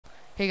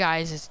Hey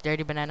guys, it's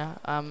Dirty Banana.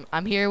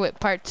 I'm here with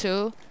part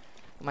 2,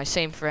 my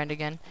same friend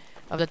again,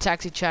 of the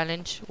taxi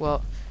challenge.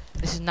 Well,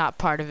 this is not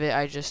part of it.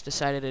 I just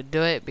decided to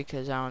do it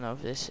because I don't know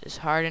if this is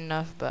hard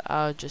enough, but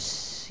I'll just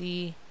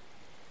see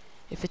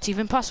if it's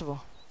even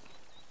possible.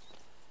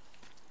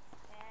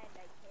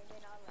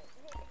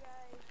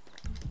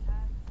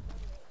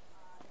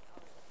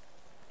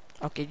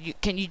 Okay,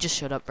 can you just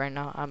shut up right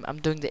now? I'm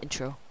doing the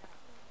intro.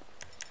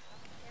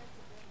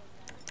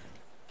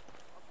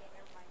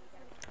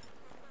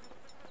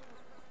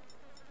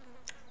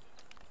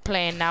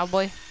 Playing now,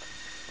 boy.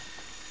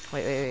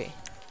 Wait.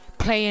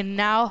 Playing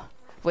now.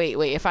 Wait.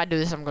 If I do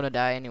this, I'm gonna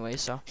die anyway.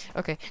 So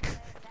okay.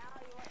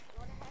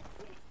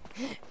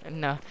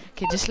 No.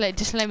 Okay, just let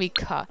me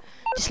call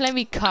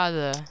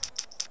the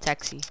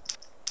taxi.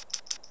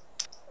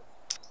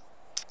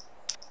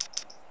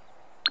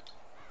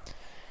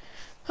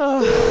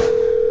 There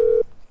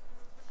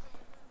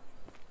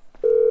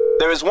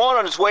is one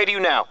on its way to you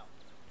now.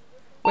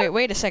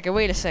 Wait a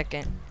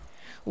second.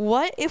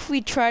 What if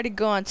we try to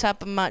go on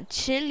top of Mount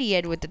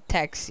Chiliad with the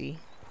taxi?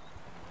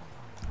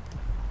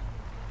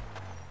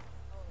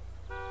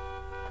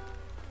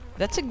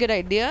 That's a good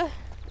idea.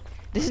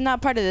 This is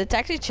not part of the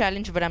taxi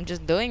challenge, but I'm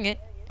just doing it.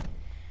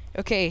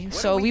 Okay,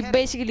 so we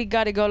basically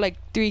gotta go like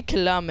 3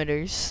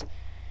 kilometers.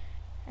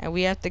 And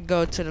we have to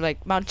go to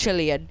like Mount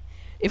Chiliad.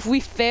 If we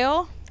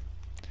fail,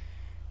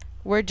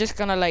 we're just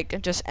gonna like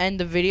just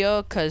end the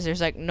video because there's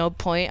like no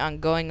point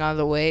on going all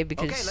the way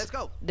because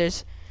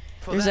there's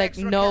like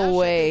no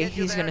way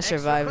he's gonna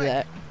survive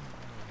that.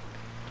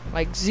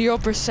 Like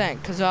 0%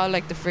 because all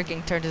like the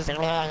freaking turns is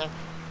like,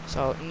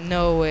 so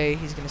no way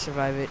he's gonna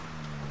survive it.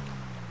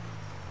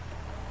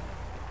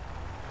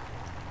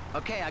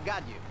 Okay, I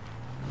got you.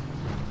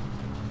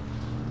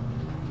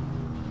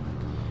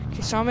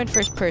 Okay, so I'm in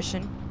first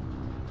person.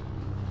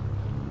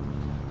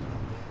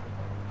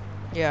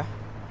 Yeah.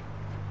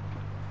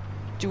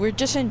 Dude, we're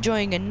just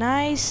enjoying a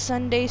nice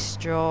Sunday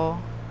stroll.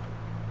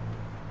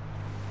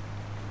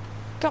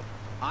 Come.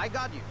 I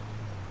got you.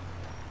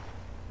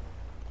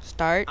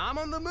 Start. I'm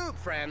on the move,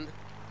 friend.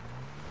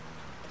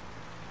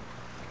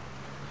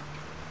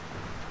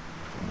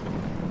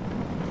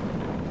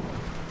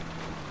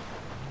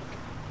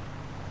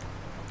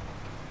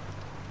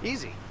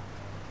 Easy.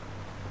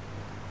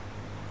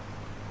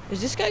 Is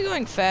this guy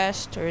going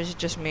fast or is it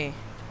just me?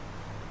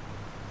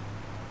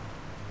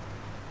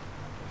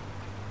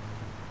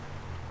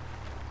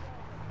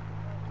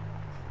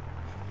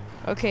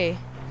 Okay,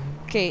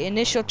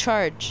 initial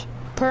charge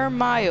per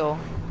mile.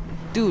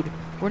 Dude,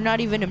 we're not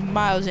even in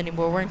miles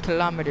anymore, we're in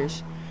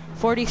kilometers.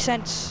 40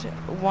 cents,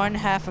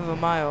 1/2 of a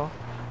mile.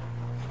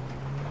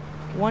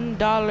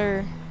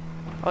 $1.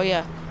 Oh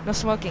yeah, no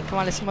smoking. Come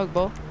on, let's smoke,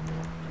 bro.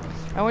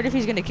 I wonder if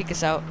he's gonna kick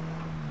us out.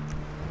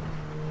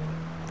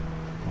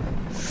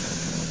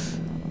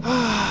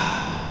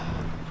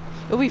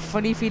 It'll be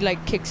funny if he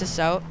like kicks us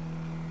out.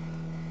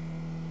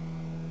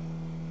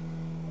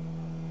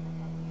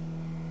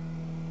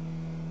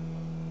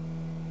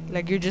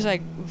 Like you're just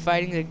like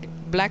fighting the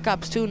Black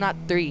Ops 2, not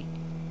 3.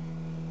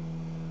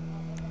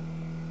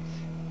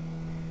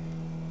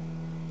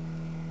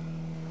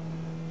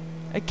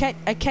 I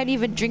can't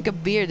even drink a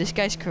beer. This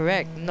guy's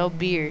correct. No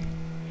beer.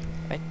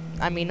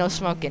 I mean no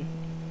smoking.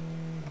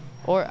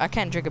 Or I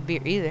can't drink a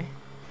beer either.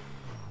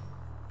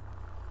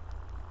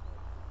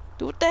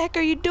 Dude, what the heck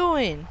are you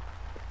doing?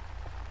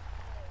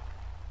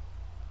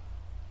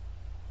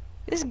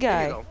 This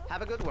guy. Here you go.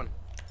 Have a good one.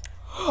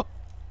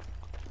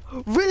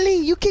 Really?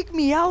 You kicked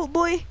me out,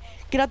 boy?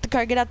 Get out the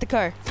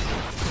car.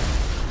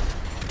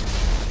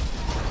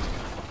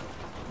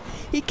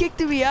 He kicked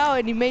me out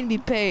and he made me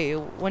pay.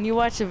 When you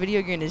watch the video,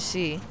 you're gonna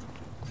see.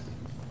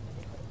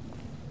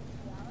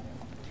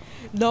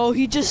 No,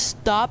 he just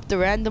stopped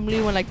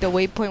randomly when like the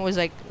waypoint was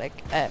like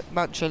at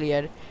Mount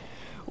Chiliad.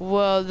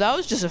 Well, that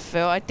was just a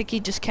fail. I think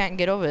he just can't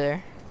get over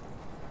there.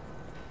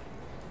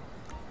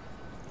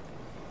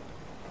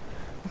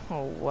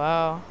 Oh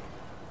wow.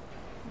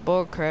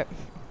 Bull crap.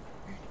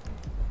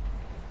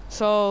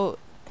 So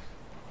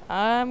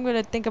I'm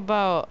gonna think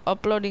about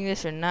uploading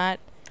this or not,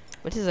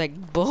 which is like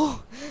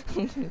bull.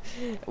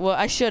 Well,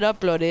 I should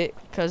upload it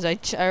because I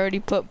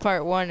already put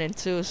part 1 and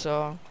 2,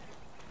 so.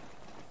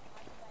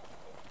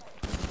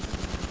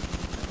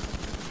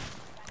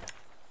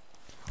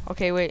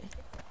 Okay, wait.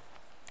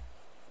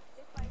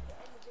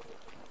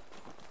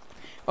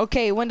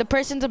 Okay, when the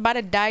person's about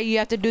to die, you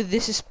have to do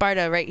This Is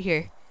Sparta right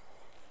here.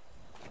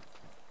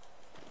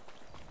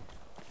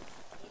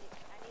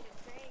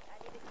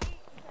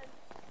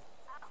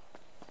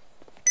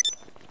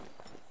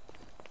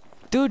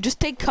 Dude, just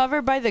take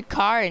cover by the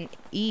car and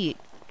eat.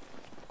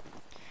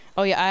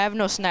 Oh yeah, I have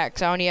no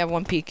snacks. I only have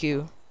 1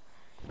 PQ.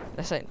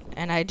 That's it.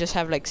 And I just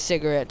have like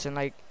cigarettes and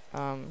like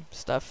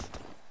stuff.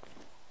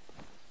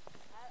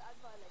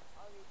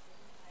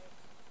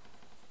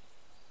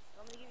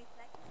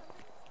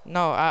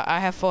 No, I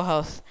have full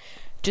health.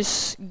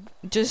 Just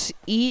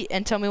eat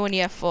and tell me when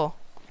you have full.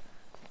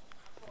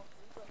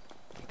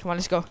 Come on,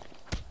 let's go.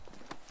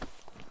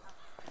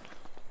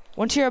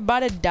 Once you're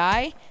about to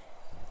die,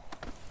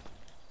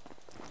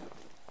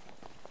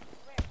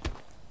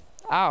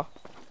 Ow.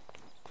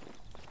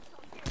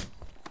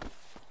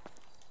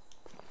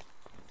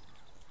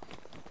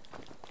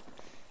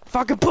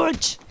 Fucking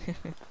punch!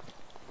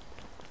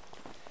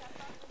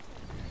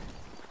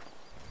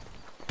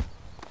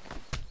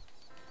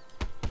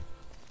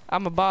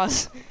 I'm a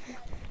boss.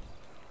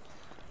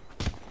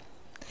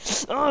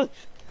 Oh.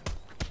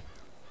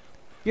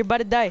 You're about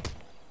to die.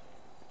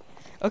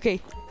 Okay.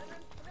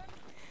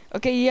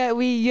 Okay, yeah,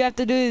 you have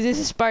to do this. This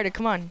is Sparta,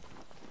 come on.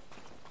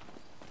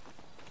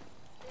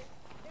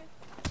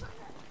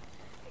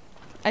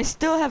 I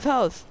still have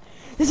health.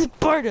 This is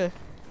Sparta.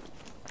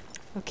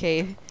 Okay,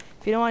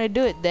 if you don't want to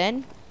do it,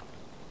 then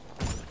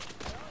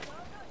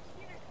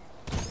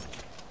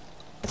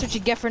that's what you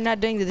get for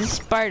not doing this. This is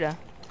Sparta.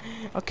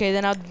 Okay,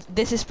 then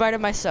this is Sparta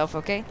myself,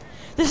 okay?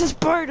 This is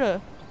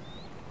Sparta!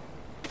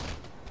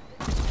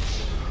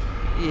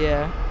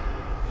 Yeah.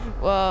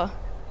 Well,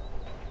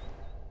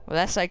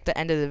 that's like the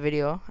end of the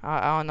video.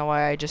 I don't know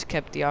why I just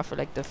kept the offer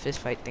like the fist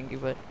fight thingy,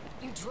 but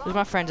it was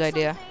my friend's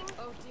idea.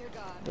 Oh dear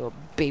God. Little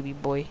baby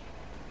boy.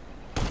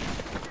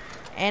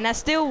 And I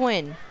still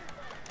win.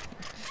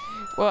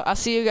 Well, I'll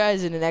see you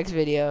guys in the next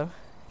video.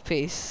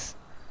 Peace.